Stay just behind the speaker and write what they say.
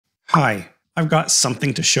Hi, I've got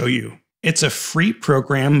something to show you. It's a free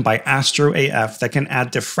program by AstroAF that can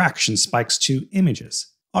add diffraction spikes to images.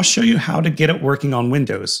 I'll show you how to get it working on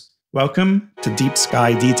Windows. Welcome to Deep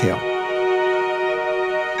Sky Detail.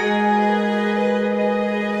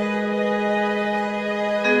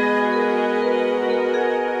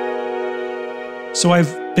 So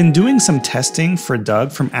I've been doing some testing for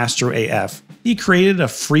Doug from AstroAF. He created a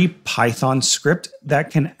free Python script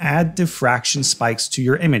that can add diffraction spikes to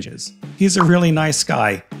your images. He's a really nice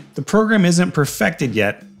guy. The program isn't perfected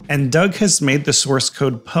yet, and Doug has made the source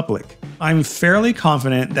code public. I'm fairly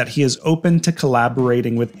confident that he is open to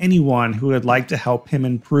collaborating with anyone who would like to help him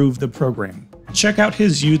improve the program. Check out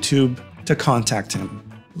his YouTube to contact him.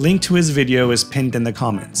 Link to his video is pinned in the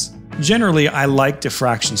comments. Generally, I like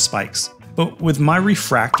diffraction spikes, but with my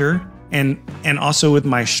refractor and also with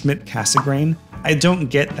my Schmidt-Cassegrain, I don't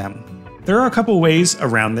get them. There are a couple ways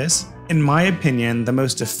around this. In my opinion, the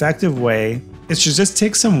most effective way is to just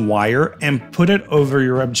take some wire and put it over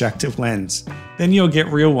your objective lens. Then you'll get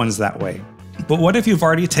real ones that way. But what if you've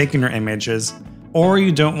already taken your images, or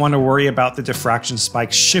you don't want to worry about the diffraction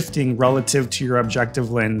spike shifting relative to your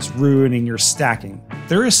objective lens, ruining your stacking?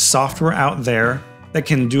 There is software out there that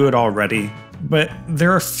can do it already, but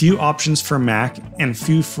there are few options for Mac and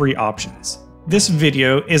few free options. This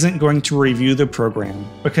video isn't going to review the program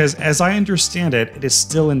because, as I understand it, it is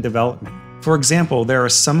still in development. For example, there are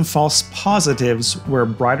some false positives where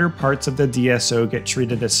brighter parts of the DSO get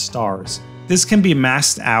treated as stars. This can be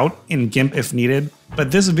masked out in GIMP if needed,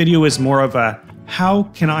 but this video is more of a how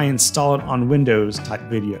can I install it on Windows type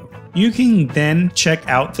video. You can then check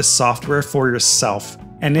out the software for yourself,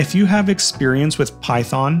 and if you have experience with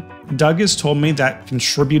Python, Doug has told me that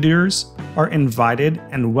contributors are invited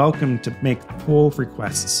and welcome to make pull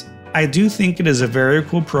requests. I do think it is a very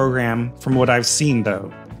cool program from what I've seen though.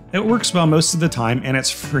 It works well most of the time and it's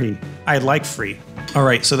free. I like free.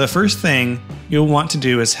 Alright, so the first thing you'll want to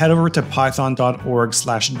do is head over to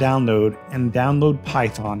python.org/download and download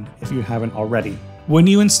Python if you haven't already. When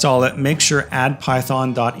you install it, make sure add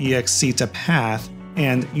python.exe to path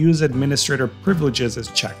and use administrator privileges is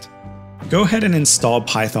checked. Go ahead and install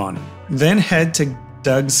Python. Then head to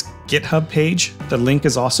Doug's GitHub page, the link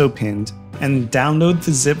is also pinned, and download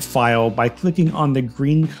the zip file by clicking on the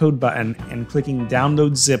green code button and clicking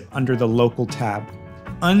Download Zip under the Local tab.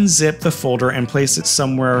 Unzip the folder and place it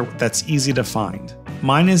somewhere that's easy to find.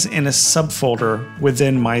 Mine is in a subfolder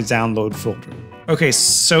within my download folder. Okay,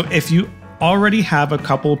 so if you already have a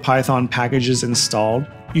couple Python packages installed,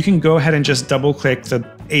 you can go ahead and just double-click the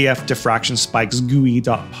AF diffraction spikes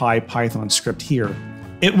GUI.py Python script here.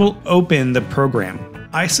 It will open the program.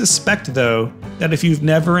 I suspect though that if you've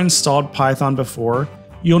never installed Python before,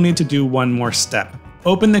 you'll need to do one more step.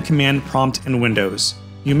 Open the command prompt in Windows.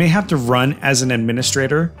 You may have to run as an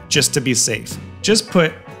administrator just to be safe. Just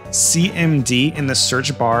put cmd in the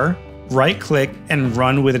search bar, right-click, and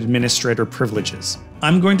run with administrator privileges.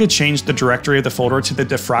 I'm going to change the directory of the folder to the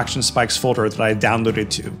diffraction spikes folder that I downloaded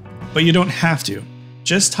to, but you don't have to.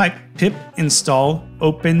 Just type pip install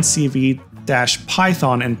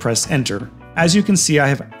opencv-python and press enter. As you can see, I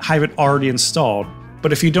have it already installed,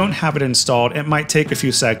 but if you don't have it installed, it might take a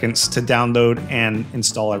few seconds to download and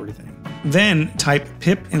install everything. Then type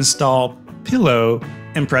pip install pillow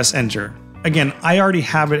and press enter. Again, I already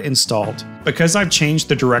have it installed. Because I've changed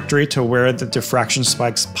the directory to where the diffraction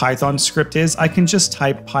spikes Python script is, I can just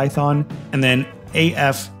type Python and then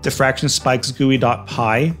af diffraction spikes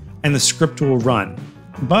GUI.py and the script will run.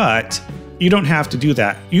 But you don't have to do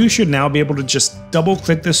that. You should now be able to just double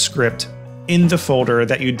click the script in the folder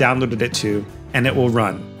that you downloaded it to and it will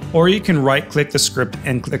run. Or you can right click the script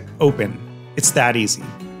and click open. It's that easy.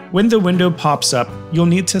 When the window pops up, you'll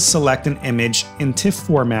need to select an image in TIFF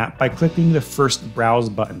format by clicking the first browse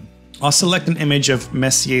button. I'll select an image of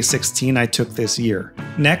Messier 16 I took this year.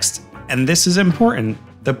 Next, and this is important,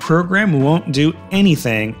 the program won't do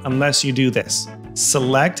anything unless you do this.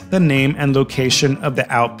 Select the name and location of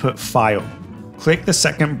the output file. Click the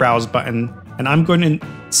second browse button, and I'm going to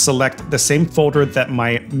select the same folder that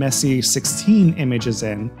my Messier 16 image is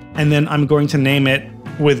in, and then I'm going to name it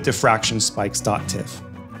with diffractionspikes.tiff.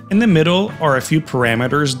 In the middle are a few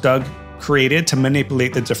parameters Doug created to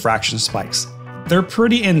manipulate the diffraction spikes. They're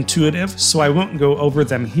pretty intuitive, so I won't go over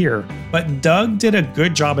them here, but Doug did a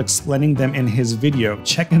good job explaining them in his video.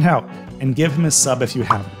 Check it out and give him a sub if you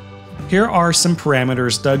haven't. Here are some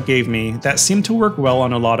parameters Doug gave me that seem to work well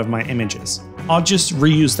on a lot of my images. I'll just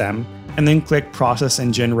reuse them and then click Process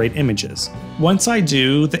and Generate Images. Once I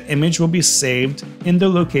do, the image will be saved in the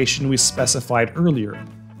location we specified earlier.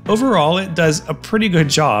 Overall, it does a pretty good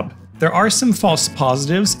job. There are some false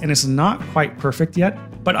positives and it's not quite perfect yet,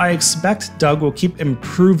 but I expect Doug will keep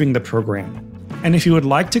improving the program. And if you would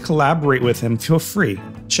like to collaborate with him, feel free.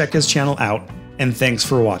 Check his channel out, and thanks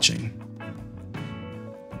for watching.